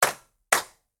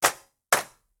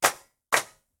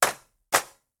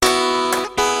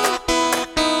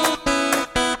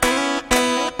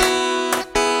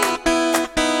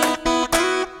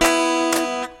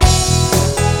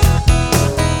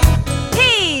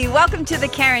welcome to the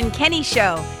Karen Kenny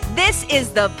Show. This is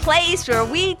the place where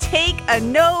we take a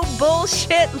no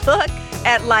bullshit look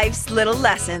at life's little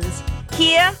lessons.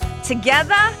 Here,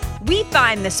 together, we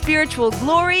find the spiritual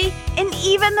glory in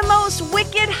even the most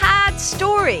wicked hard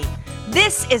story.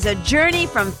 This is a journey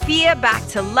from fear back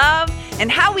to love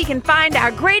and how we can find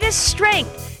our greatest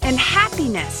strength and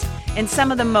happiness in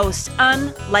some of the most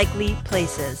unlikely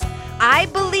places. I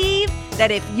believe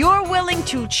that if you're willing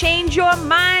to change your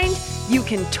mind, you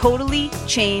can totally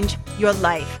change your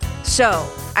life. So,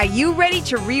 are you ready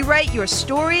to rewrite your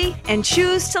story and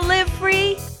choose to live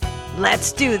free?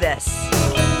 Let's do this.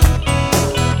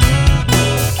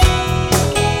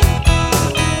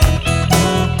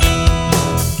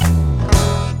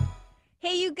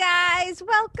 Hey, you guys,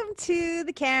 welcome to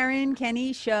the Karen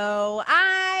Kenny Show.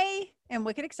 I am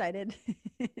wicked excited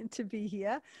to be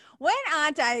here. When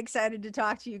aren't I excited to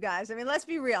talk to you guys? I mean, let's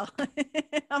be real.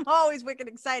 I'm always wicked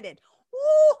excited.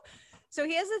 Woo! So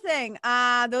here's the thing.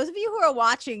 Those of you who are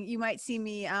watching, you might see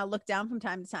me look down from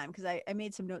time to time because I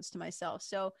made some notes to myself.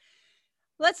 So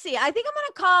let's see. I think I'm going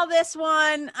to call this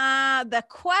one the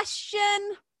question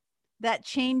that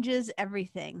changes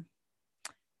everything,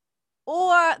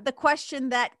 or the question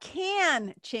that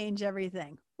can change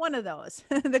everything. One of those.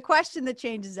 The question that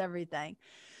changes everything.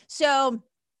 So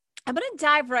I'm going to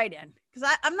dive right in because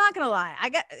I'm not going to lie.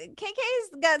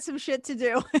 KK's got some shit to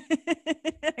do.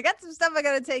 I got some stuff I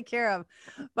got to take care of,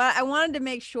 but I wanted to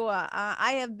make sure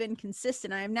I have been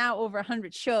consistent. I am now over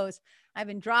 100 shows. I've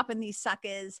been dropping these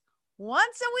suckers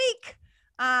once a week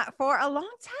for a long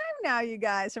time now, you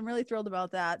guys. I'm really thrilled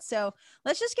about that. So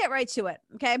let's just get right to it.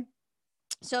 Okay.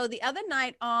 So the other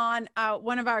night on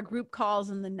one of our group calls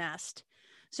in the Nest,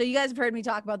 so you guys have heard me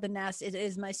talk about the Nest. It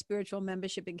is my spiritual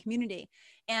membership and community.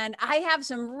 And I have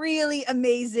some really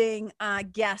amazing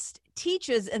guest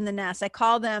teachers in the Nest. I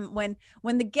call them, when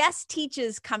the guest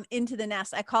teachers come into the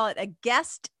Nest, I call it a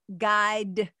guest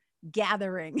guide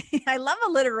gathering. I love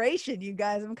alliteration, you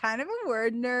guys. I'm kind of a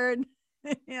word nerd.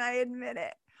 I admit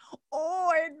it.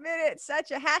 I admit it.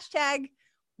 Such a hashtag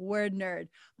word nerd.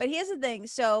 But here's the thing.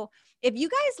 So if you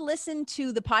guys listened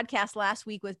to the podcast last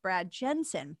week with Brad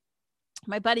Jensen,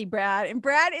 my buddy Brad, and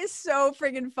Brad is so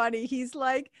friggin' funny. He's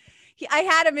like, I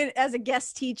had him as a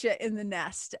guest teacher in the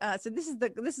Nest. So this is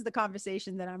the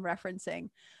conversation that I'm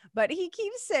referencing, but he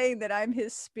keeps saying that I'm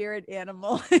his spirit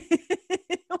animal,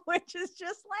 which is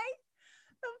just like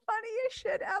the funniest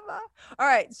shit ever. All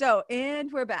right. So,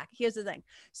 and we're back. Here's the thing.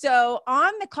 So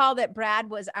on the call that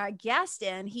Brad was our guest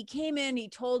in, he came in, he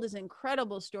told his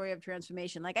incredible story of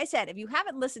transformation. Like I said, if you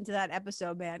haven't listened to that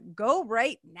episode, man, go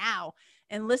right now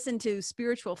and listen to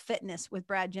Spiritual Fitness with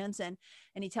Brad Jensen.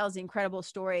 And he tells the incredible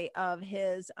story of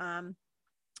his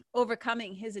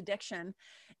overcoming his addiction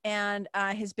and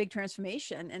his big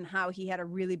transformation, and how he had a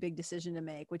really big decision to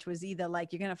make, which was either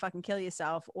like, you're going to fucking kill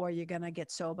yourself or you're going to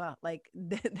get sober. Like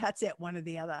that's it, one or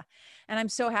the other. And I'm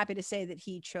so happy to say that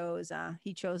he chose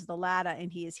the latter, and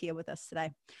he is here with us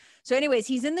today. So anyways,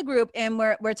 he's in the group and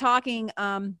we're talking,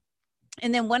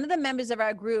 and then one of the members of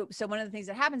our group, so one of the things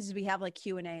that happens is we have like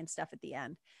Q&A and stuff at the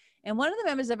end. And one of the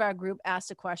members of our group asked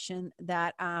a question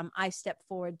that I stepped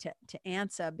forward to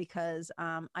answer, because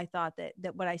I thought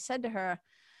that what I said to her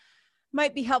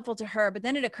might be helpful to her, but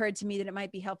then it occurred to me that it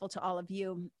might be helpful to all of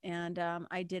you. And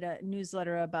I did a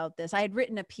newsletter about this. I had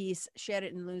written a piece, shared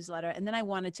it in the newsletter, and then I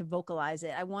wanted to vocalize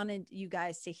it. I wanted you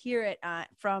guys to hear it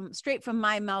straight from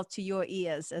my mouth to your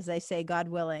ears, as I say, God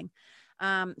willing.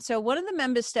 So one of the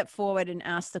members stepped forward and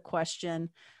asked the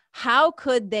question, how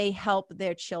could they help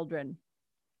their children?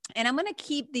 And I'm going to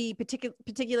keep the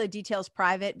particular details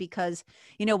private, because,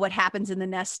 you know, what happens in the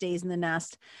nest stays in the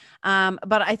nest.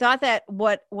 But I thought that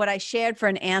what I shared for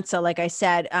an answer, like I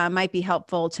said, might be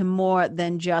helpful to more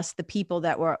than just the people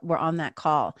that were on that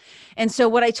call. And so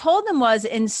what I told them was,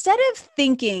 instead of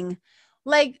thinking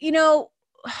like, you know,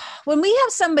 when we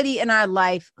have somebody in our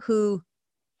life who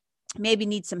maybe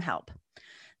needs some help,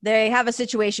 they have a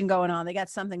situation going on, they got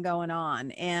something going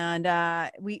on.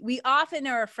 And we often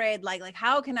are afraid, like,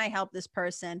 how can I help this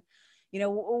person? You know,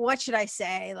 what should I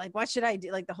say? Like, what should I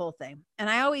do? Like the whole thing.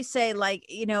 And I always say, like,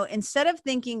 you know, instead of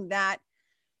thinking that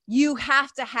you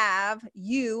have to have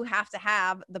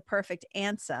the perfect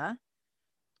answer,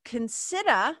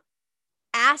 consider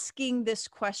asking this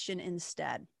question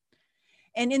instead.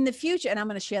 And in the future, and I'm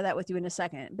going to share that with you in a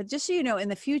second, but just so you know, in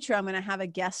the future, I'm going to have a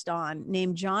guest on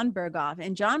named John Berghoff.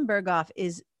 And John Berghoff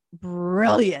is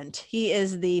brilliant. He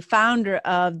is the founder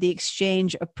of the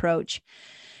Exchange Approach.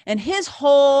 And his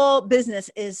whole business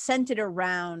is centered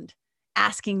around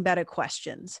asking better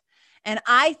questions. And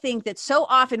I think that so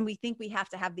often we think we have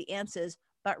to have the answers,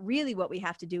 But really what we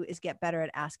have to do is get better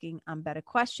at asking better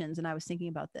questions. And I was thinking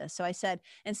about this. So I said,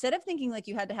 instead of thinking like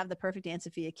you had to have the perfect answer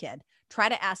for your kid, try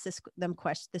to ask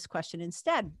this question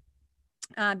instead.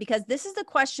 Because this is the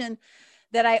question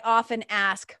that I often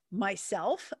ask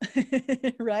myself,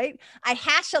 right? I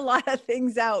hash a lot of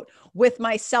things out with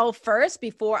myself first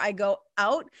before I go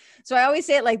out. So I always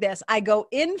say it like this: I go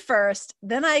in first,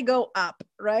 then I go up,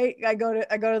 right? I go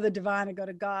to the divine, I go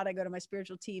to God, I go to my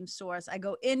spiritual team source, I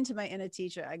go into my inner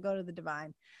teacher, I go to the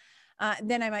divine.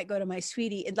 Then I might go to my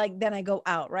sweetie, then I go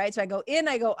out, right? So I go in,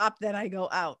 I go up, then I go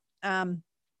out.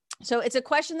 So it's a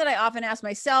question that I often ask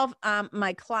myself,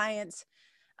 my clients,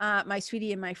 my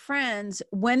sweetie, and my friends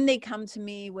when they come to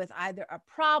me with either a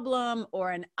problem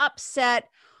or an upset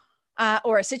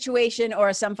or a situation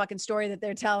or some fucking story that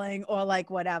they're telling or like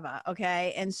whatever.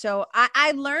 Okay. And so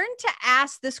I learned to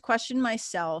ask this question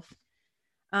myself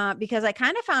because I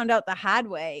kind of found out the hard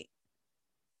way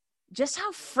just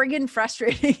how friggin'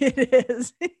 frustrating it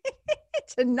is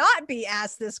to not be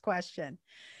asked this question.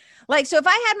 Like, so if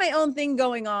I had my own thing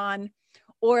going on,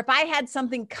 or if I had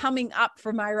something coming up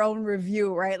for my own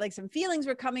review, right? Like some feelings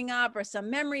were coming up or some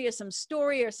memory or some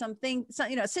story or something,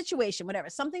 a situation, whatever,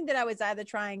 something that I was either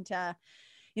trying to,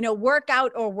 work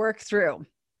out or work through.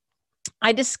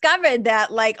 I discovered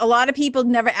that like a lot of people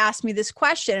never asked me this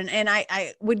question, and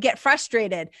I would get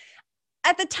frustrated.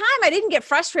 At the time, I didn't get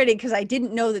frustrated because I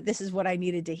didn't know that this is what I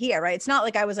needed to hear, right? It's not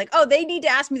like I was like, oh, they need to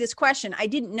ask me this question. I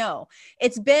didn't know.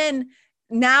 It's been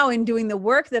now in doing the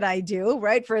work that I do,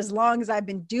 right? For as long as I've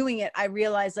been doing it, I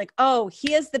realized like, oh,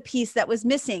 here's the piece that was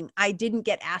missing. I didn't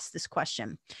get asked this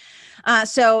question.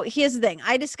 So here's the thing.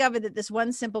 I discovered that this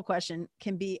one simple question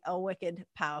can be a wicked,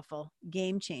 powerful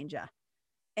game changer.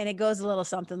 And it goes a little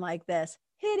something like this.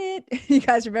 Hit it. You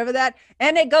guys remember that?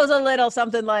 And it goes a little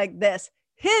something like this.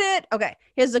 Hit it. Okay.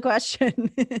 Here's the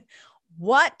question.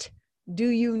 What do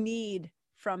you need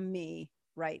from me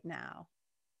right now?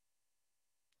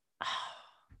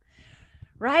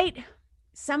 Right?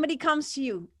 Somebody comes to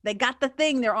you, they got the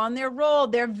thing, they're on their roll,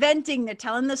 they're venting, they're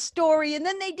telling the story, and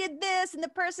then they did this, and the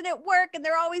person at work, and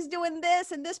they're always doing this,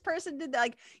 and this person did that.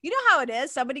 Like, you know how it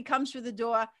is. Somebody comes through the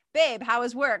door, babe, how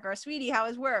is work? Or sweetie, how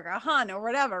is work? Or hun, or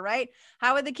whatever, right?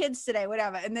 How are the kids today?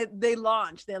 Whatever. And they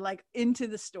launch, they're like into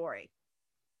the story.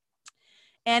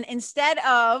 And instead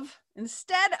of,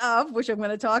 which I'm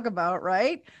going to talk about,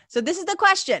 right? So this is the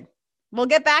question. We'll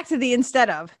get back to the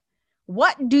instead of.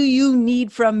 What do you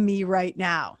need from me right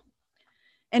now?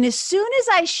 And as soon as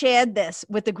I shared this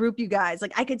with the group, you guys,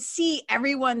 like I could see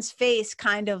everyone's face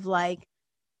kind of like,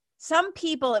 some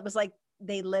people, it was like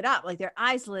they lit up, like their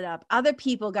eyes lit up. Other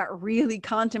people got really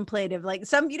contemplative. Like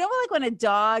some, like when a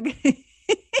dog,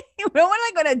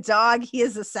 when a dog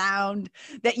hears a sound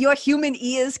that your human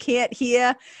ears can't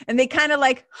hear, and they kind of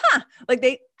like, like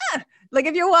they, like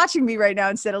if you're watching me right now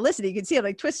instead of listening, you can see I'm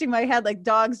like twisting my head like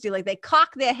dogs do. Like they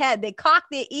cock their head, they cock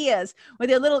their ears with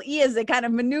their little ears. They kind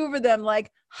of maneuver them like,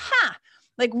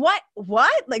 like what?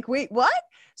 Like, wait, what?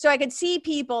 So I could see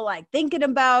people like thinking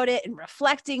about it and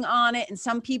reflecting on it. And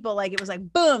some people like, it was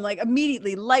like, boom, like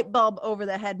immediately light bulb over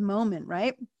the head moment.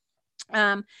 Right.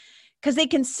 Because they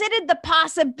considered the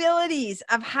possibilities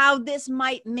of how this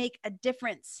might make a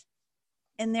difference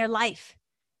in their life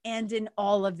and in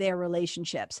all of their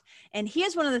relationships. And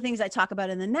here's one of the things I talk about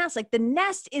in the nest. Like the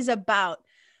nest is about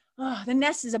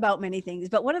many things,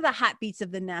 but one of the heartbeats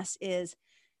of the nest is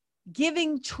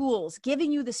giving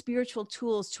you the spiritual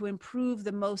tools to improve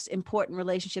the most important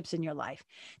relationships in your life.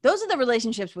 Those are the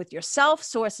relationships with yourself,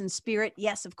 source, and spirit.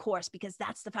 Yes, of course, because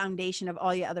that's the foundation of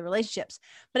all your other relationships.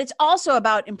 But it's also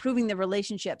about improving the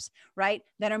relationships, right,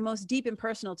 that are most deep and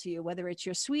personal to you, whether it's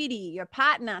your sweetie, your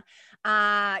partner,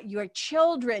 your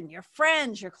children, your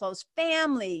friends, your close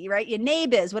family, right, your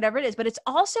neighbors, whatever it is. But it's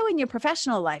also in your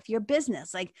professional life, your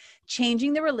business, like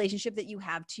changing the relationship that you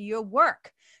have to your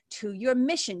work, to your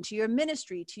mission, to your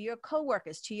ministry, to your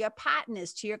coworkers, to your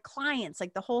partners, to your clients,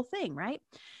 like the whole thing, right?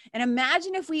 And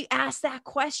imagine if we ask that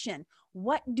question,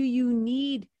 what do you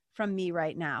need from me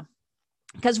right now?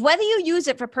 Because whether you use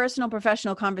it for personal,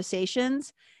 professional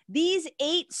conversations, these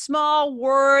 8 small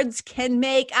words can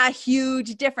make a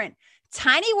huge difference.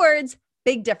 Tiny words,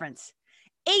 big difference.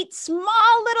 8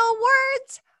 small little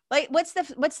words. Like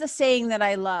what's the saying that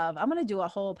I love? I'm going to do a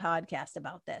whole podcast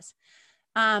about this.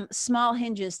 Small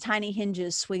hinges, tiny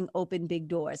hinges swing open big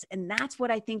doors. And that's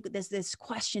what I think this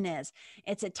question is.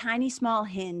 It's a tiny, small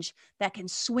hinge that can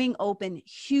swing open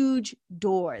huge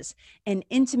doors in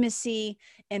intimacy,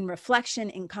 in reflection,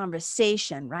 in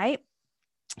conversation, right?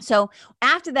 So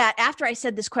after I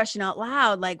said this question out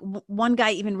loud, like one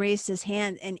guy even raised his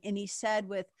hand and he said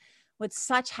with with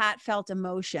such heartfelt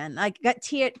emotion, like got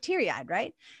teary-eyed,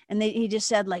 right? And he just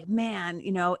said like, man,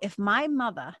 you know, if my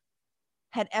mother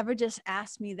had ever just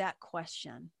asked me that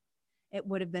question, it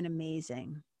would have been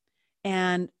amazing.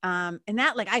 And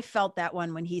that, like, I felt that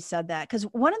one when he said that, because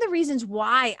one of the reasons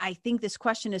why I think this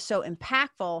question is so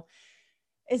impactful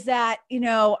is that, you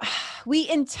know,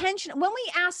 when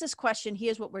we ask this question,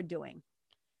 here's what we're doing.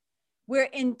 We're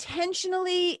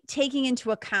intentionally taking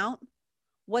into account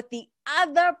what the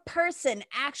other person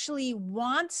actually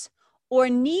wants or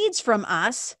needs from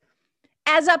us,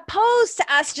 as opposed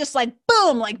to us just like,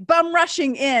 boom, like bum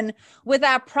rushing in with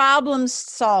our problem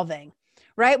solving,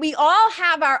 right? We all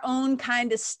have our own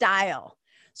kind of style.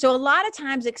 So a lot of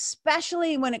times,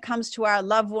 especially when it comes to our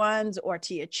loved ones or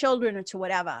to your children or to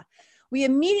whatever, we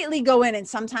immediately go in and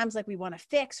sometimes like we want to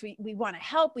fix, we want to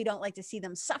help. We don't like to see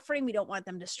them suffering. We don't want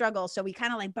them to struggle. So we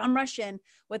kind of like bum rush in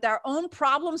with our own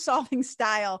problem solving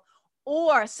style.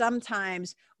 Or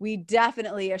sometimes we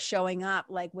definitely are showing up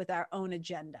like with our own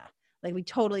agenda. Like we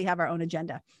totally have our own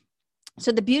agenda.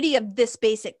 So the beauty of this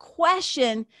basic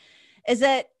question is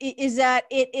that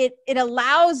it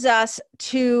allows us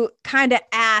to kind of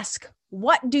ask,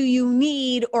 what do you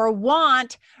need or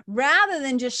want, rather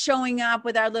than just showing up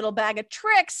with our little bag of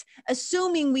tricks,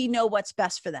 assuming we know what's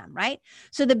best for them, right?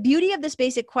 So the beauty of this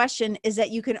basic question is that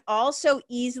you can also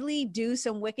easily do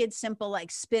some wicked simple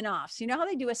like spin-offs. You know how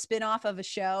they do a spin-off of a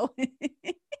show?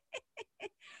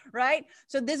 Right?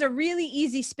 So there's a really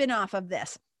easy spin-off of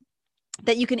this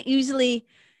that you can easily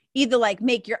either like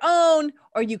make your own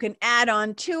or you can add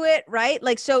on to it, right?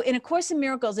 Like, so in A Course in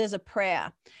Miracles, there's a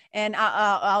prayer, and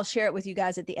I'll share it with you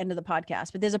guys at the end of the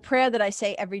podcast, but there's a prayer that I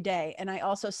say every day. And I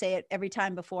also say it every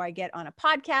time before I get on a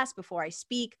podcast, before I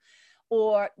speak,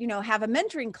 or, you know, have a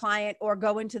mentoring client or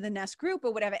go into the Nest group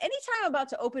or whatever. Anytime I'm about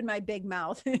to open my big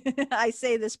mouth, I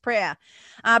say this prayer.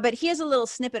 But here's a little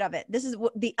snippet of it. This is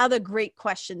the other great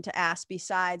question to ask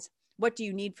besides, what do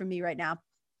you need from me right now?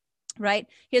 Right?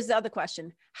 Here's the other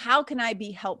question. How can I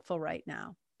be helpful right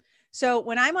now? So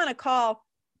when I'm on a call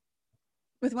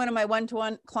with one of my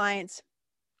one-to-one clients,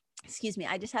 excuse me,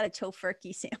 I just had a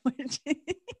tofurkey sandwich,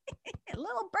 a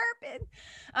little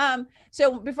burping.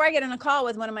 So before I get on a call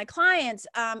with one of my clients,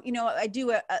 you know,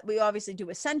 we obviously do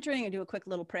a centering, I do a quick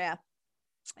little prayer.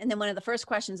 And then one of the first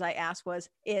questions I asked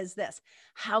is this: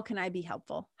 how can I be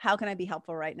helpful? How can I be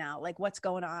helpful right now? Like, what's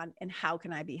going on and how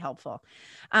can I be helpful?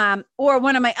 Or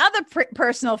one of my other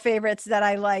personal favorites that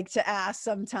I like to ask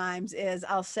sometimes is,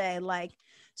 I'll say like,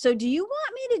 so do you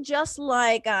want me to just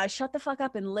like, shut the fuck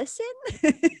up and listen?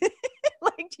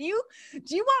 Like, do you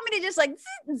want me to just like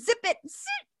zip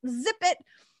it,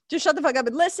 just shut the fuck up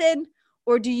and listen?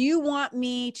 Or do you want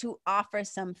me to offer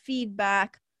some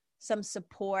feedback, some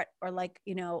support, or like,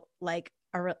 you know, like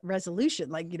a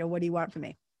resolution, like, you know, what do you want from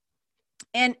me?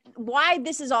 And why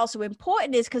this is also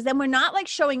important is because then we're not like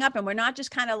showing up and we're not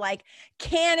just kind of like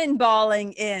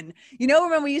cannonballing in. You know,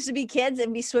 when we used to be kids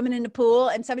and be swimming in the pool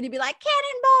and somebody would be like,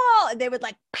 cannonball, and they would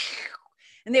like,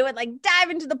 and they would like dive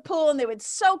into the pool and they would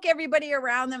soak everybody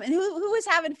around them. And who was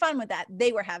having fun with that?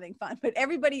 They were having fun, but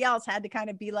everybody else had to kind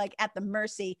of be like at the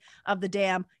mercy of the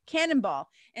damn cannonball.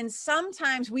 And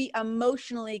sometimes we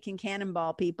emotionally can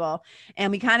cannonball people,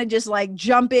 and we kind of just like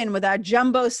jump in with our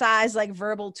jumbo size, like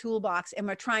verbal toolbox, and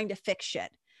we're trying to fix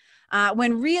shit.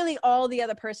 When really all the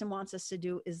other person wants us to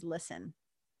do is listen.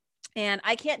 And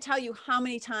I can't tell you how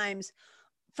many times,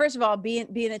 first of all, being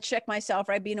a chick myself,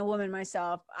 right? Being a woman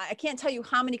myself, I can't tell you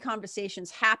how many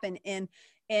conversations happen in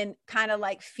kind of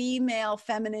like female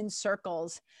feminine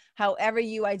circles, however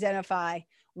you identify,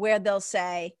 where they'll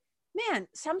say, man,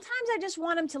 sometimes I just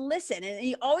want him to listen. And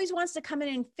he always wants to come in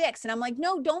and fix. And I'm like,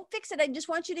 no, don't fix it. I just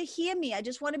want you to hear me. I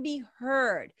just want to be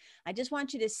heard. I just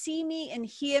want you to see me and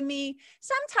hear me.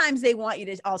 Sometimes they want you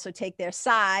to also take their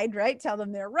side, right? Tell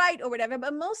them they're right or whatever.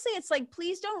 But mostly it's like,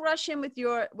 please don't rush in with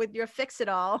your fix it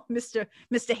all, Mr.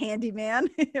 Handyman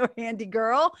or handy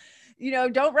girl. You know,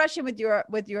 don't rush in with your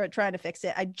trying to fix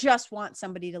it. I just want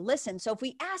somebody to listen. So if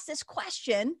we ask this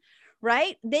question,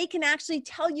 right, they can actually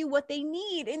tell you what they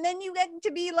need. And then you get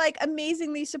to be like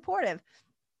amazingly supportive.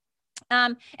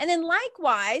 And then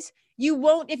likewise, you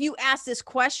won't, if you ask this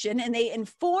question and they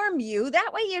inform you, that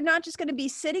way you're not just going to be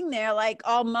sitting there like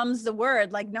all mum's the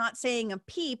word, like not saying a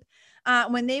peep,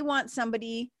 when they want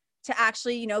somebody to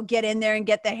actually, you know, get in there and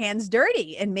get their hands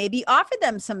dirty and maybe offer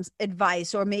them some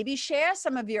advice, or maybe share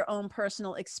some of your own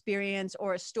personal experience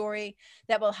or a story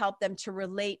that will help them to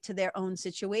relate to their own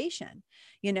situation,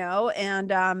 you know?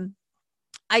 And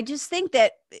I just think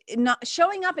that not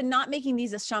showing up and not making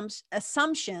these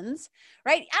assumptions,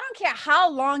 right? I don't care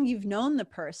how long you've known the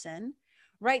person,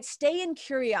 right? Stay in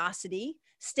curiosity,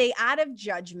 stay out of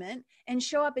judgment, and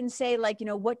show up and say, like,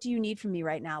 what do you need from me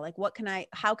right now? Like,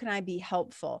 how can I be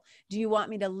helpful? Do you want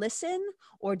me to listen,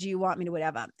 or do you want me to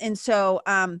whatever? And so,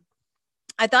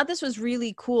 I thought this was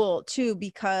really cool too,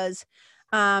 because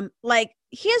like,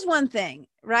 here's one thing,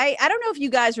 right? I don't know if you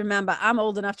guys remember, I'm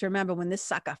old enough to remember when this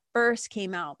sucker first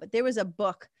came out, but there was a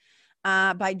book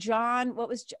by John, what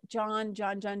was John,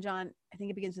 I think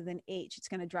it begins with an H. It's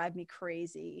going to drive me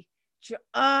crazy.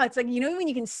 It's like, when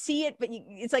you can see it, but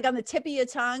it's like on the tip of your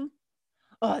tongue.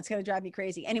 Oh, it's going to drive me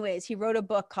crazy. Anyways, he wrote a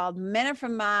book called Men Are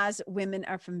From Mars, Women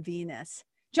Are From Venus.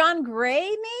 John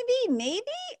Gray, maybe.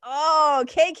 Oh,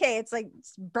 KK. It's like,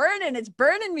 it's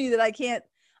burning me that I can't.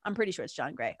 I'm pretty sure it's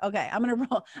John Gray. Okay, I'm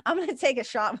going to take a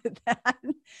shot with that.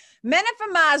 Men Are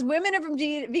From Mars, Women Are From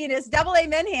Venus, double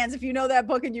amen hands. If you know that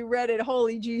book and you read it,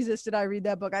 holy Jesus, did I read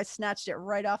that book? I snatched it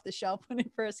right off the shelf when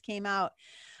it first came out.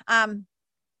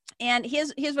 And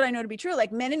here's what I know to be true.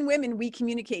 Like, men and women, we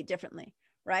communicate differently,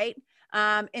 right?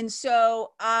 And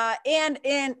so,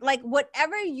 and like,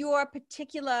 whatever your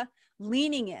particular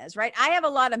leaning is, right? I have a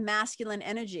lot of masculine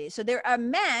energy. So there are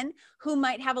men who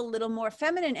might have a little more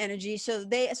feminine energy. So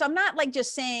I'm not like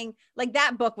just saying, like,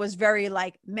 that book was very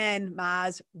like men,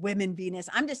 Mars, women, Venus.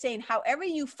 I'm just saying, however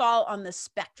you fall on the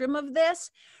spectrum of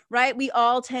this, right? We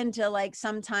all tend to, like,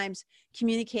 sometimes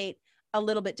communicate a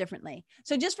little bit differently.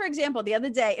 So just for example, the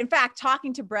other day, in fact,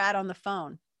 talking to Brad on the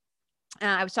phone,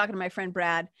 I was talking to my friend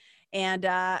Brad, and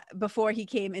before he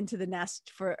came into the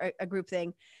nest for a group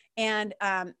thing, and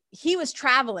he was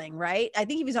traveling, right? I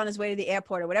think he was on his way to the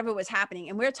airport or whatever was happening.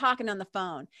 And we're talking on the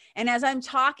phone. And as I'm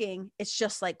talking, it's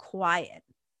just like quiet.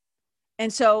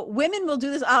 And so women will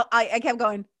do this. I kept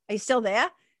going, are you still there?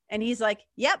 And he's like,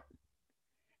 yep.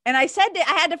 And I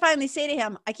had to finally say to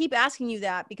him, I keep asking you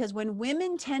that because when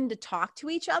women tend to talk to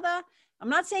each other, I'm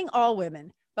not saying all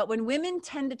women, but when women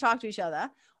tend to talk to each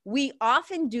other, we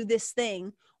often do this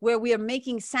thing where we are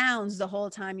making sounds the whole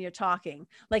time you're talking.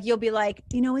 Like, you'll be like,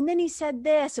 and then he said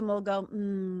this, and we'll go,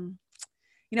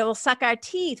 we'll suck our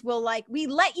teeth. We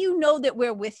let you know that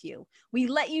we're with you. We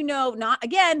let you know,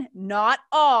 not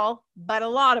all, but a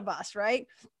lot of us, right?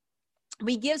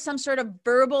 We give some sort of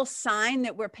verbal sign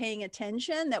that we're paying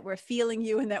attention, that we're feeling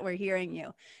you, and that we're hearing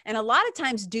you. And a lot of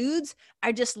times dudes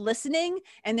are just listening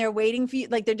and they're waiting for you.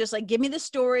 Like, they're just like, give me the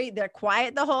story. They're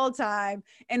quiet the whole time.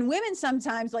 And women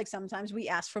sometimes we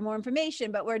ask for more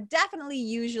information, but we're definitely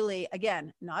usually,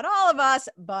 again, not all of us,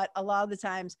 but a lot of the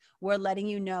times we're letting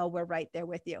you know we're right there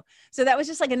with you. So that was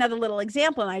just like another little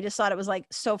example. And I just thought it was like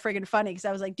so friggin' funny, because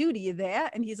I was like, dude, are you there?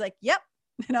 And he's like, yep.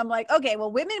 And I'm like, okay,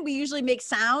 well, women, we usually make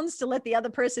sounds to let the other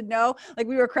person know. Like,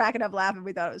 we were cracking up laughing.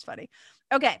 We thought it was funny.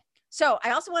 Okay. So I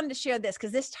also wanted to share this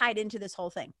because this tied into this whole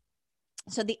thing.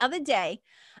 So the other day,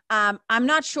 I'm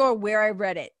not sure where I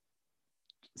read it,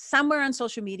 somewhere on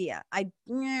social media. Maybe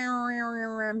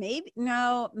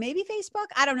Facebook.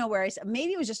 I don't know where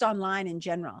maybe it was just online in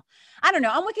general. I don't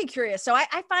know. I'm wicked curious. So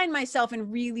I find myself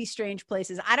in really strange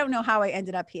places. I don't know how I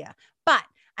ended up here, but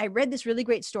I read this really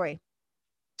great story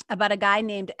about a guy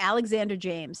named Alexander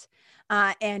James.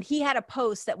 And he had a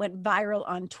post that went viral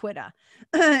on Twitter.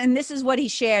 And this is what he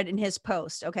shared in his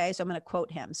post. Okay. So I'm going to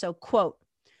quote him. So, quote,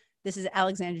 this is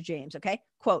Alexander James. Okay.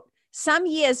 Quote, some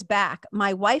years back,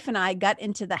 my wife and I got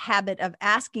into the habit of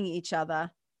asking each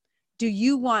other, do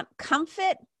you want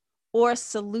comfort or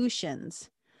solutions,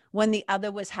 when the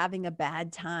other was having a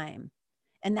bad time?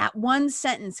 And that one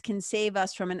sentence can save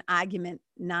us from an argument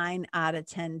 9 out of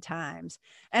 10 times.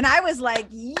 And I was like,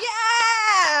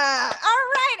 yeah, all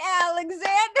right,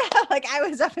 Alexander. Like, I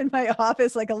was up in my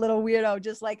office like a little weirdo,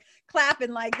 just like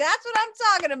clapping, like, that's what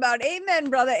I'm talking about. Amen,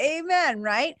 brother. Amen.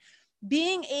 Right?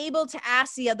 Being able to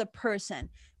ask the other person,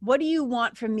 what do you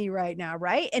want from me right now?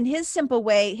 Right. And his simple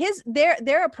way,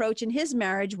 their approach in his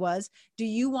marriage was, do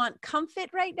you want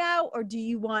comfort right now, or do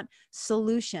you want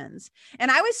solutions? And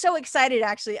I was so excited,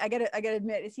 actually. I gotta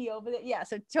admit, is he over there? Yeah.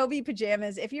 So Toby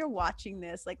Pajamas, if you're watching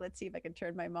this, like, let's see if I can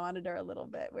turn my monitor a little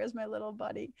bit. Where's my little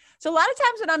buddy? So a lot of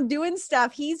times when I'm doing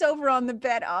stuff, he's over on the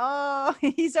bed. Oh,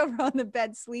 he's over on the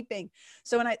bed sleeping.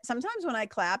 So sometimes when I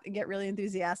clap and get really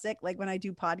enthusiastic, like when I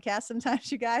do podcasts,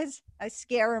 sometimes, you guys, I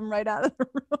scare him right out of the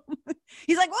room.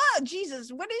 He's like, whoa, Jesus,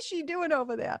 what is she doing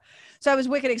over there? So I was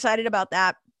wicked excited about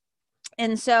that.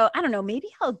 And so I don't know, maybe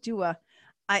I'll do I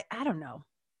don't know.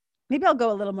 Maybe I'll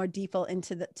go a little more deeper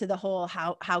into the whole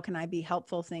how can I be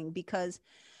helpful thing, because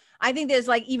I think there's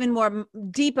like even more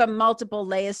deeper, multiple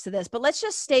layers to this, but let's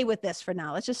just stay with this for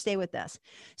now. Let's just stay with this.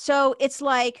 So it's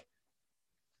like,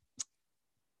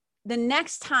 the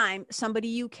next time somebody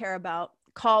you care about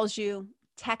calls you,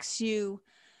 texts you,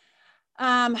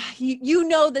 you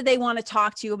know that they want to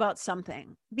talk to you about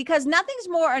something, because nothing's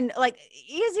more, and like,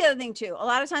 here's the other thing too. A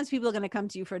lot of times people are going to come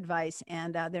to you for advice,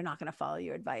 and they're not going to follow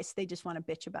your advice. They just want to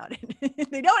bitch about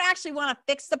it. They don't actually want to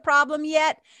fix the problem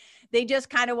yet. They just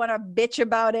kind of want to bitch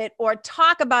about it or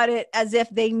talk about it as if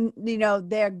they,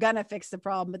 they're going to fix the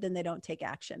problem, but then they don't take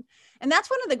action. And that's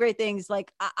one of the great things.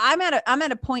 Like, I'm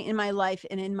at a point in my life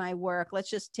and in my work. Let's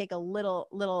just take a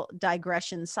little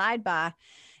digression sidebar,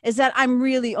 is that I'm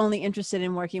really only interested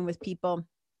in working with people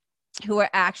who are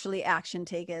actually action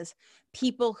takers,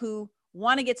 people who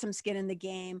want to get some skin in the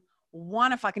game,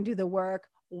 want to fucking do the work,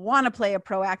 want to play a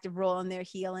proactive role in their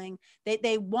healing.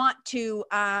 They want to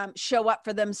show up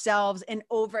for themselves and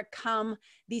overcome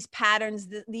these patterns,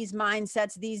 these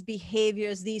mindsets, these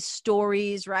behaviors, these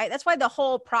stories, right? That's why the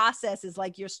whole process is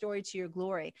like your story to your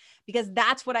glory, because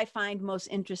that's what I find most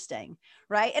interesting,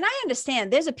 right? And I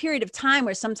understand there's a period of time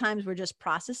where sometimes we're just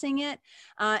processing it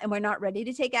and we're not ready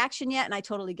to take action yet. And I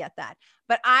totally get that.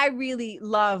 But I really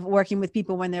love working with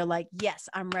people when they're like, yes,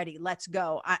 I'm ready. Let's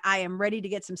go. I am ready to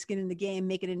get some skin in the game,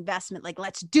 make an investment. Like,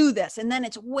 let's do this. And then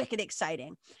it's wicked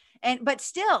exciting. But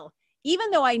still,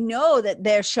 even though I know that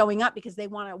they're showing up because they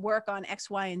want to work on X,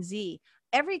 Y, and Z,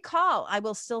 every call, I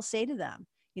will still say to them,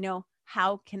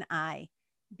 how can I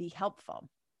be helpful?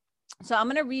 So I'm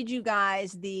going to read you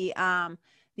guys the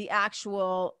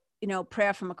actual,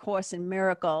 prayer from A Course in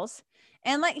Miracles.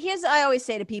 And like, I always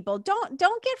say to people, don't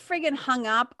get friggin' hung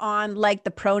up on like the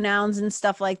pronouns and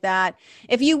stuff like that.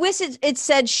 If you wish it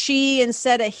said she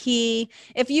instead of he,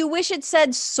 if you wish it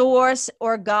said source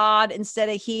or God instead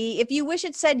of he, if you wish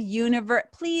it said universe,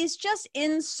 please just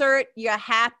insert your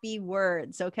happy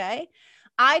words. Okay.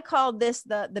 I call this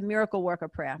the miracle worker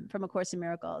prayer from A Course in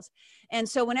Miracles. And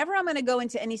so whenever I'm going to go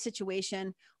into any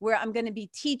situation where I'm going to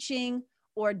be teaching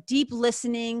or deep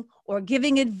listening or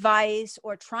giving advice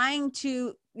or trying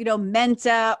to,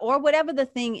 mentor or whatever the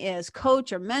thing is,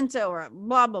 coach or mentor or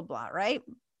blah, blah, blah, right?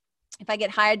 If I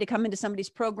get hired to come into somebody's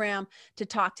program to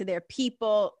talk to their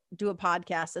people, do a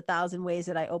podcast, 1,000 ways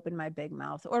that I open my big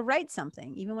mouth, or write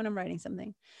something, even when I'm writing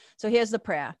something. So here's the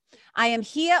prayer. I am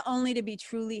here only to be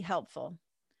truly helpful.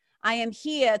 I am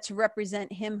here to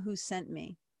represent him who sent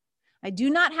me. I do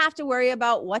not have to worry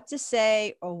about what to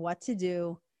say or what to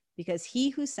do, because he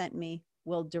who sent me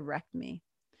will direct me.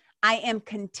 I am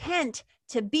content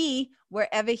to be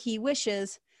wherever he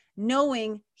wishes,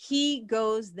 knowing he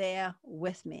goes there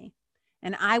with me.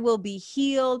 And I will be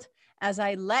healed as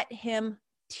I let him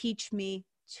teach me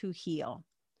to heal.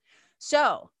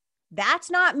 So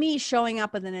that's not me showing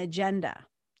up with an agenda.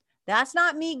 That's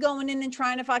not me going in and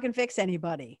trying to fucking fix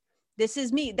anybody. This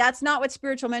is me. That's not what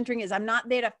spiritual mentoring is. I'm not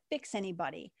there to fix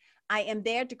anybody. I am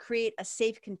there to create a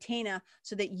safe container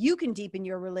so that you can deepen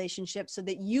your relationship, so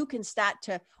that you can start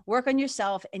to work on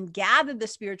yourself and gather the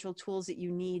spiritual tools that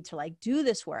you need to like do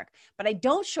this work. But I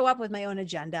don't show up with my own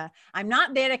agenda. I'm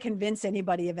not there to convince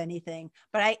anybody of anything,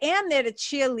 but I am there to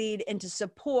cheerlead and to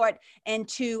support and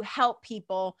to help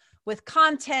people with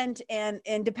content and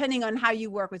depending on how you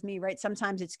work with me, right?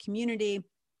 Sometimes it's community.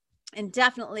 And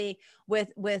definitely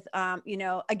with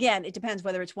again, it depends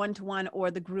whether it's one-to-one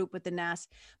or the group with the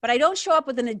nest, but I don't show up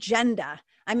with an agenda.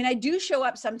 I mean, I do show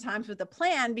up sometimes with a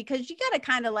plan, because you got to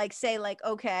kind of like say like,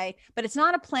 okay, but it's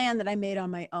not a plan that I made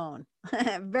on my own.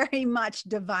 Very much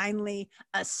divinely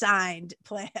assigned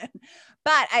plan.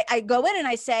 But I go in and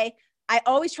I say, I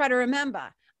always try to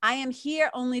remember, I am here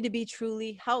only to be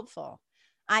truly helpful.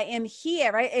 I am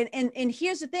here, right? And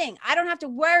here's the thing. I don't have to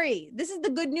worry. This is the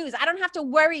good news. I don't have to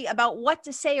worry about what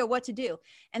to say or what to do.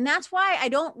 And that's why I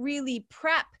don't really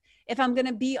prep if I'm going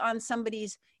to be on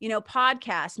somebody's,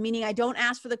 podcast, meaning I don't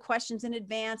ask for the questions in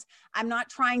advance. I'm not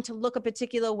trying to look a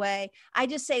particular way. I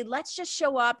just say, let's just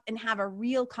show up and have a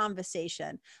real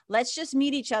conversation. Let's just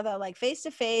meet each other like face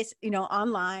to face,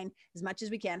 online as much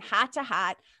as we can, hat to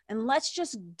hat. And let's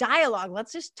just dialogue.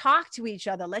 Let's just talk to each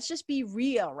other. Let's just be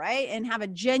real, right? And have a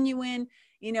genuine,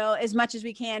 as much as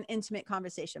we can, intimate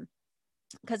conversation.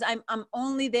 Because I'm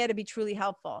only there to be truly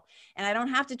helpful. And I don't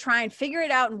have to try and figure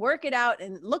it out and work it out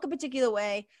and look a particular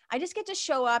way. I just get to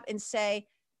show up and say,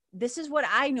 this is what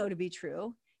I know to be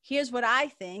true. Here's what I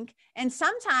think. And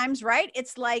sometimes, right,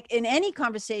 it's like in any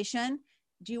conversation,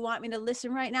 do you want me to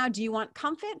listen right now? Do you want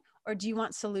comfort or do you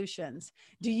want solutions?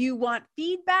 Do you want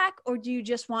feedback or do you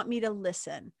just want me to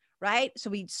listen? Right? So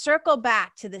we circle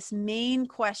back to this main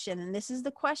question. And this is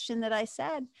the question that I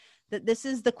said, that this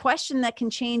is the question that can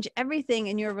change everything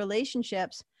in your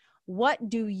relationships. What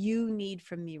do you need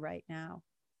from me right now?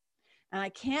 And I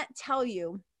can't tell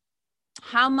you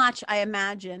how much I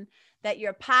imagine that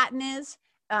your partners,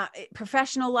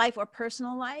 professional life or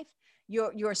personal life,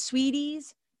 your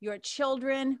sweeties, your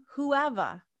children,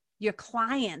 whoever, your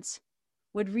clients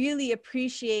would really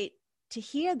appreciate to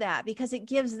hear that, because it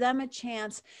gives them a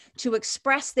chance to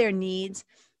express their needs,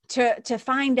 to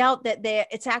find out that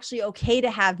it's actually okay to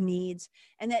have needs,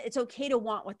 and that it's okay to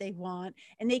want what they want,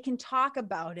 and they can talk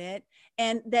about it,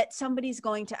 and that somebody's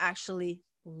going to actually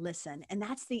listen. And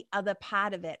that's the other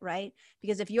part of it, right?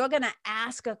 Because if you're going to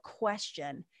ask a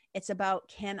question, it's about,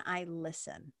 can I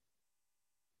listen?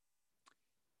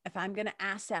 If I'm going to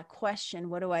ask that question,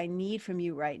 what do I need from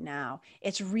you right now?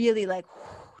 It's really like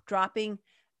dropping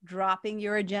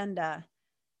your agenda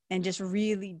and just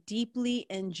really deeply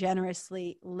and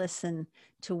generously listen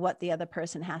to what the other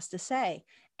person has to say.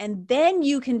 And then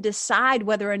you can decide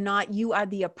whether or not you are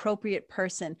the appropriate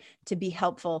person to be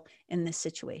helpful in this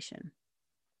situation.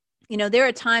 You know, there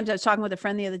are times, I was talking with a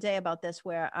friend the other day about this,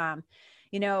 where,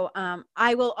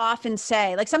 I will often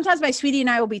say, like, sometimes my sweetie and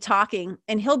I will be talking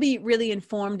and he'll be really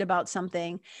informed about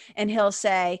something and he'll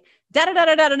say, da da da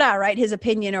da da da da, right? His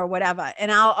opinion or whatever.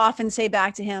 And I'll often say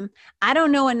back to him, I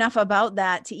don't know enough about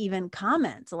that to even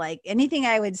comment. Like, anything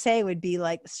I would say would be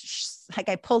like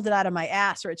I pulled it out of my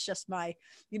ass, or it's just my,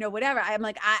 whatever. I'm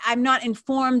like, I'm not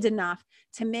informed enough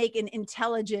to make an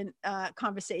intelligent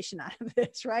conversation out of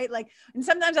this, right? Like, and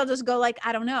sometimes I'll just go like,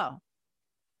 I don't know.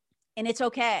 And it's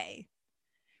okay.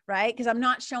 Right? Because I'm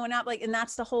not showing up like, and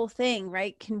that's the whole thing,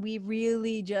 right? Can we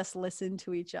really just listen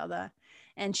to each other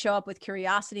and show up with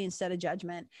curiosity instead of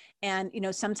judgment? And,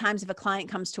 sometimes if a client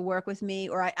comes to work with me,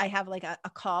 or I have like a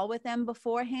call with them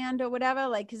beforehand or whatever,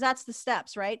 like, cause that's the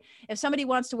steps, right? If somebody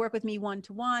wants to work with me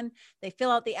one-to-one, they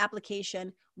fill out the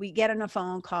application, we get on a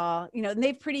phone call, and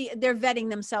they're vetting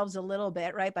themselves a little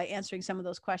bit, right? By answering some of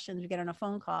those questions, we get on a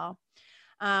phone call.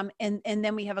 And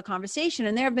then we have a conversation.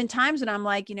 And there have been times when I'm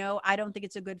like, I don't think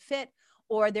it's a good fit.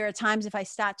 Or there are times if I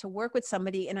start to work with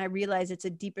somebody and I realize it's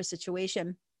a deeper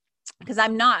situation, because I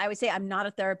would say I'm not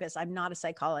a therapist. I'm not a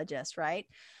psychologist, right?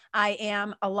 I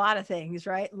am a lot of things,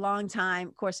 right? Long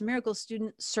time Course in Miracles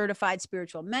student, certified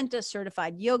spiritual mentor,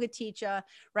 certified yoga teacher,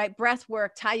 right? Breath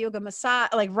work, Thai yoga, massage,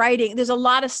 like writing. There's a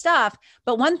lot of stuff.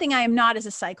 But one thing I am not is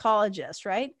a psychologist,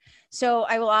 right? So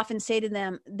I will often say to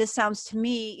them, this sounds to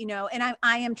me, and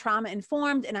I am trauma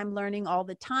informed, and I'm learning all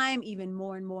the time, even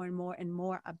more and more and more and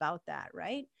more about that,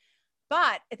 right?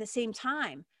 But at the same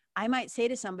time, I might say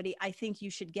to somebody, I think you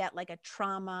should get like a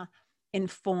trauma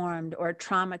informed or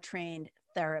trauma trained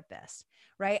therapist,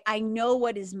 right? I know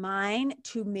what is mine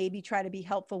to maybe try to be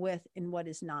helpful with and what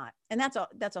is not. And that's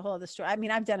a whole other story. I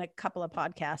mean, I've done a couple of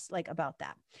podcasts like about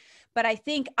that. But I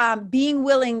think being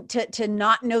willing to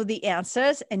not know the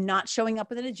answers and not showing up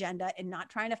with an agenda and not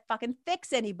trying to fucking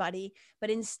fix anybody, but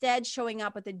instead showing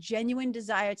up with a genuine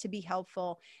desire to be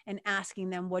helpful and asking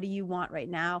them, what do you want right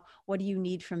now? What do you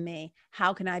need from me?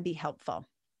 How can I be helpful?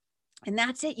 And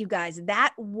that's it, you guys.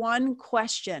 That one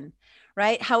question,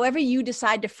 right? However you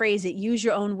decide to phrase it, use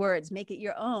your own words, make it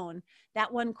your own.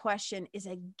 That one question is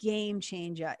a game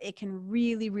changer. It can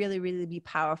really, really, really be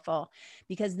powerful,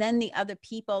 because then the other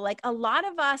people, like a lot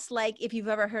of us, like if you've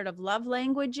ever heard of love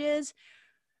languages,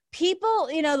 people,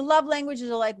 the love languages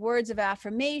are like words of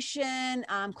affirmation,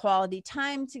 quality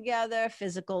time together,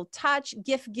 physical touch,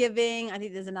 gift giving. I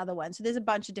think there's another one. So there's a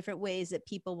bunch of different ways that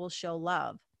people will show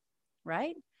love,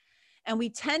 right? And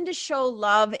we tend to show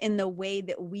love in the way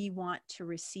that we want to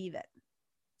receive it.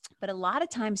 But a lot of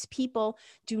times people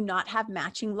do not have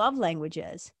matching love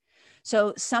languages.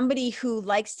 So somebody who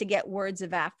likes to get words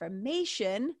of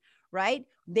affirmation, right?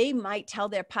 They might tell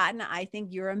their partner, I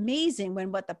think you're amazing,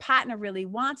 when what the partner really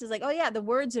wants is like, oh yeah, the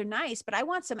words are nice, but I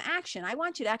want some action. I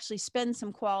want you to actually spend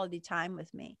some quality time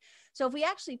with me. So if we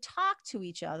actually talk to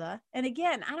each other, and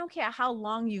again, I don't care how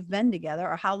long you've been together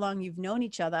or how long you've known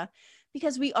each other,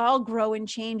 because we all grow and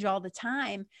change all the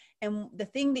time. And the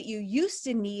thing that you used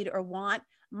to need or want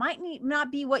might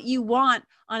not be what you want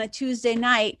on a Tuesday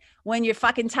night when you're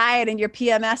fucking tired and you're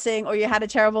PMSing, or you had a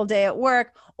terrible day at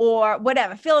work, or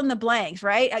whatever, fill in the blanks,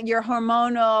 right? You're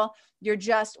hormonal, you're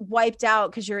just wiped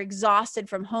out because you're exhausted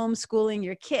from homeschooling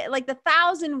your kid, like the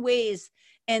 1,000 ways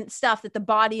and stuff that the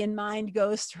body and mind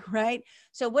goes through, right?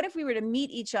 So what if we were to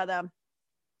meet each other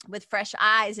with fresh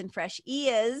eyes and fresh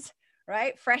ears,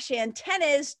 right? Fresh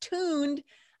antennas,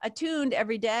 attuned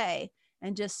every day,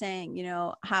 and just saying,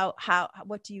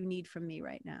 what do you need from me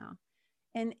right now?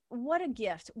 And what a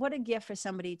gift for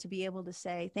somebody to be able to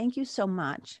say, thank you so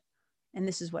much, and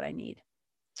this is what I need.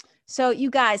 So you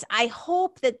guys, I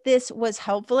hope that this was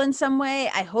helpful in some way.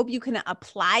 I hope you can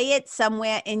apply it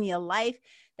somewhere in your life.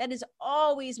 That is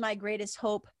always my greatest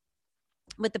hope,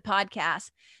 with the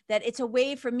podcast, that it's a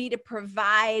way for me to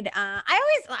provide,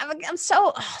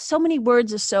 so many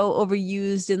words are so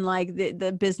overused in like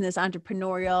the business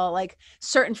entrepreneurial, like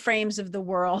certain frames of the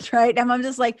world, right? And I'm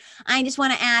just like, I just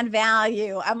want to add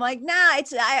value. I'm like, nah,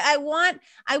 I want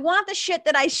the shit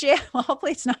that I share. Well,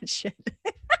 hopefully it's not shit.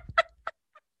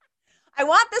 I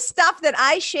want the stuff that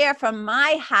I share from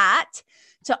my heart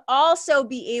to also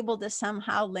be able to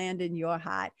somehow land in your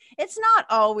heart. It's not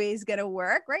always going to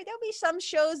work, right? There'll be some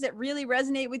shows that really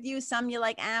resonate with you. Some you're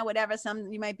like, whatever.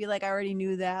 Some you might be like, I already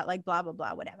knew that, like blah, blah,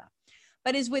 blah, whatever.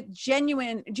 But it's with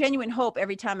genuine hope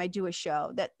every time I do a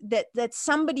show that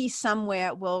somebody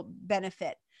somewhere will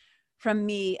benefit from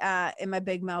me in my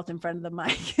big mouth in front of the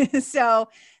mic. So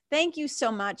thank you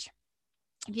so much.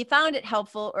 If you found it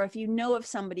helpful, or if you know of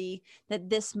somebody that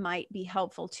this might be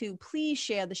helpful to, please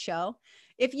share the show.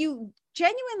 If you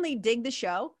genuinely dig the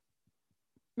show,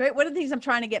 right? One of the things I'm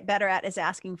trying to get better at is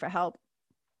asking for help.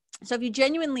 So if you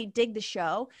genuinely dig the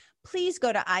show, please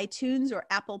go to iTunes or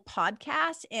Apple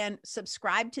Podcasts and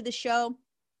subscribe to the show.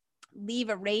 Leave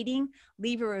a rating,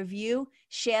 leave a review,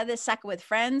 share this sucker with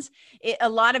friends. A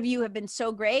lot of you have been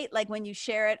so great, like when you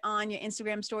share it on your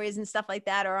Instagram stories and stuff like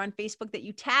that, or on Facebook, that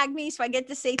you tag me. So I get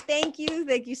to say thank you.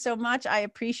 Thank you so much. I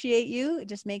appreciate you. It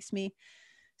just makes me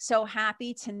so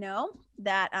happy to know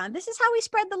that this is how we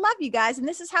spread the love, you guys, and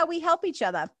this is how we help each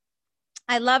other.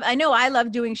 I love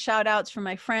doing shout outs for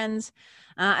my friends.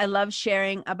 I love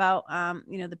sharing about,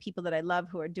 the people that I love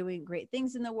who are doing great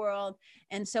things in the world.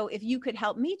 And so if you could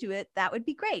help me do it, that would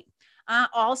be great.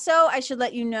 Also, I should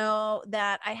let you know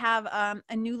that I have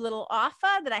a new little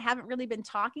offer that I haven't really been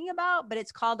talking about, but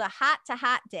it's called a Hot to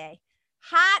Hot Day.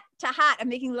 Hot to Hot. I'm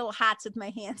making little hats with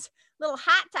my hands. Little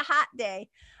Hot to Hot Day.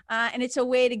 And it's a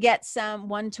way to get some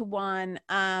one-to-one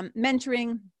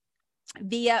mentoring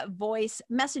via voice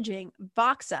messaging,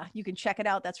 Voxa. You can check it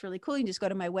out. That's really cool. You can just go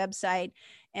to my website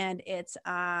and it's,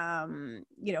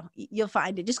 you'll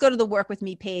find it. Just go to the Work With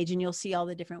Me page and you'll see all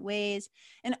the different ways.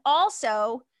 And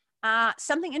also,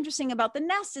 something interesting about the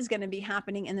Nest is going to be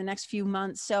happening in the next few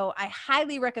months. So I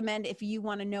highly recommend, if you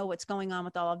want to know what's going on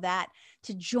with all of that,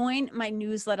 to join my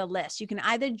newsletter list. You can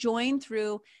either join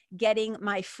through getting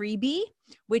my freebie,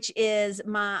 which is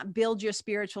my Build Your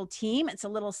Spiritual Team. It's a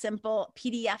little simple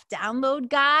PDF download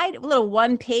guide, a little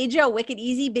one-pager, wicked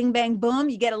easy, bing, bang, boom.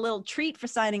 You get a little treat for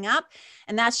signing up.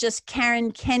 And that's just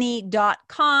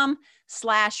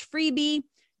KarenKenney.com/freebie.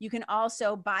 You can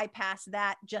also bypass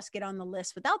that, just get on the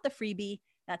list without the freebie.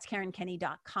 That's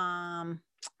KarenKenney.com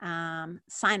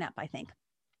sign up, I think.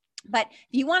 But if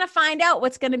you want to find out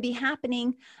what's going to be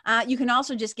happening, you can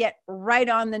also just get right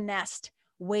on the Nest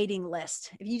waiting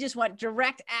list. If you just want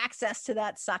direct access to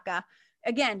that sucker,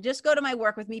 again, just go to my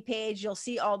Work With Me page. You'll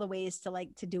see all the ways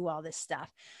to do all this stuff.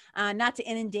 Not to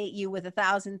inundate you with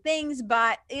 1,000 things,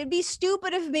 but it'd be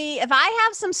stupid of me. If I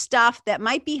have some stuff that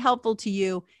might be helpful to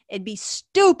you, it'd be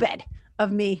stupid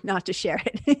of me not to share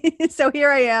it. So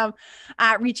here I am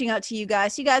reaching out to you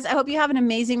guys. You guys, I hope you have an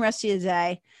amazing rest of your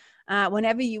day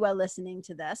whenever you are listening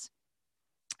to this.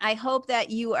 I hope that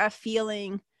you are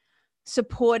feeling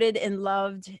supported and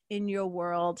loved in your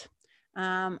world.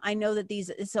 I know that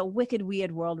it's a wicked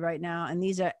weird world right now, and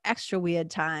these are extra weird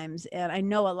times. And I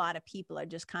know a lot of people are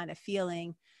just kind of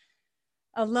feeling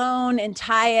alone and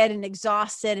tired and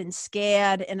exhausted and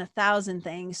scared and 1,000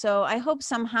 things. So I hope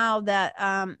somehow that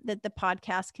that the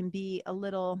podcast can be a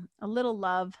little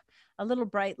love, a little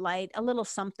bright light, a little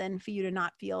something for you to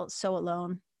not feel so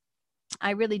alone.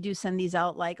 I really do send these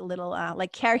out like little,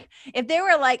 if they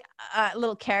were like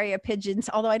little carrier pigeons,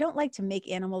 although I don't like to make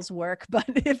animals work, but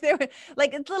if they were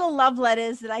like little love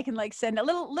letters that I can like send, a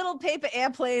little paper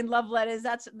airplane love letters,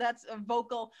 that's a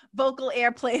vocal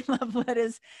airplane love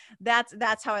letters.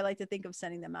 That's how I like to think of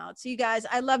sending them out. So you guys,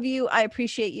 I love you. I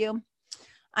appreciate you.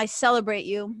 I celebrate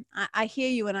you. I hear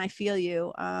you and I feel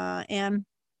you. And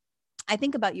I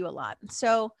think about you a lot.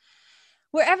 So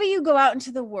wherever you go out into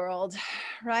the world,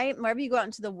 right? Wherever you go out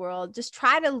into the world, just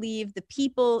try to leave the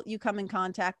people you come in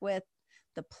contact with,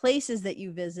 the places that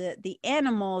you visit, the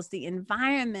animals, the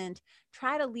environment,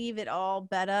 try to leave it all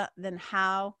better than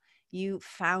how you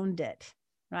found it,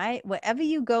 right? Wherever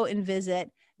you go and visit,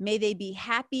 may they be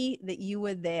happy that you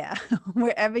were there.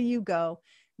 Wherever you go,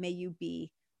 may you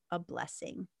be a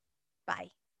blessing. Bye.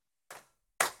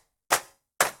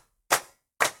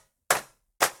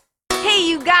 Hey,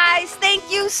 you guys,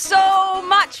 thank you so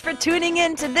much for tuning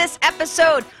in to this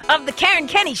episode of The Karen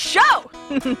Kenney Show.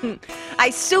 I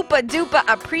super duper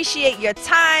appreciate your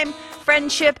time,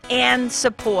 friendship, and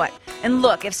support. And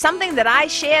look, if something that I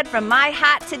shared from my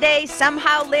heart today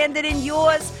somehow landed in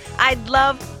yours, I'd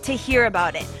love to hear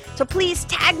about it. So please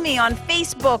tag me on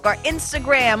Facebook or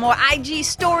Instagram or IG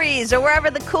stories or wherever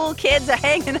the cool kids are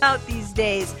hanging out these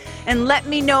days. And let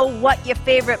me know what your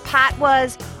favorite part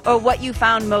was or what you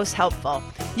found most helpful.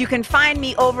 You can find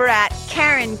me over at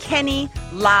Karen Kenney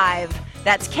Live.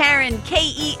 That's Karen,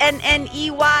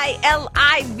 KenneYlive.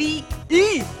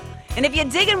 And if you're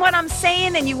digging what I'm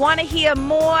saying and you want to hear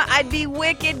more, I'd be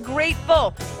wicked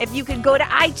grateful if you could go to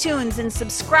iTunes and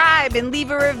subscribe and leave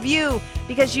a review,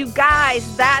 because you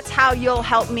guys, that's how you'll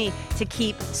help me to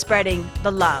keep spreading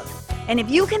the love. And if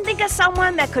you can think of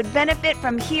someone that could benefit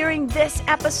from hearing this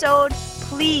episode,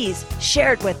 please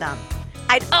share it with them.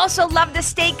 I'd also love to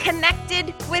stay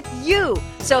connected with you.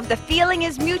 So if the feeling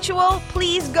is mutual,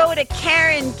 please go to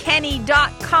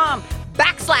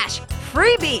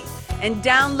KarenKenney.com/freebie and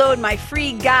download my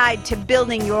free guide to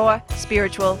building your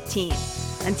spiritual team.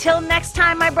 Until next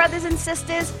time, my brothers and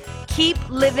sisters, keep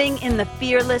living in the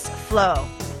fearless flow.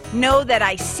 Know that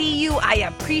I see you, I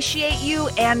appreciate you,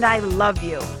 and I love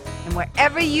you. And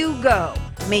wherever you go,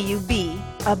 may you be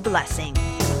a blessing.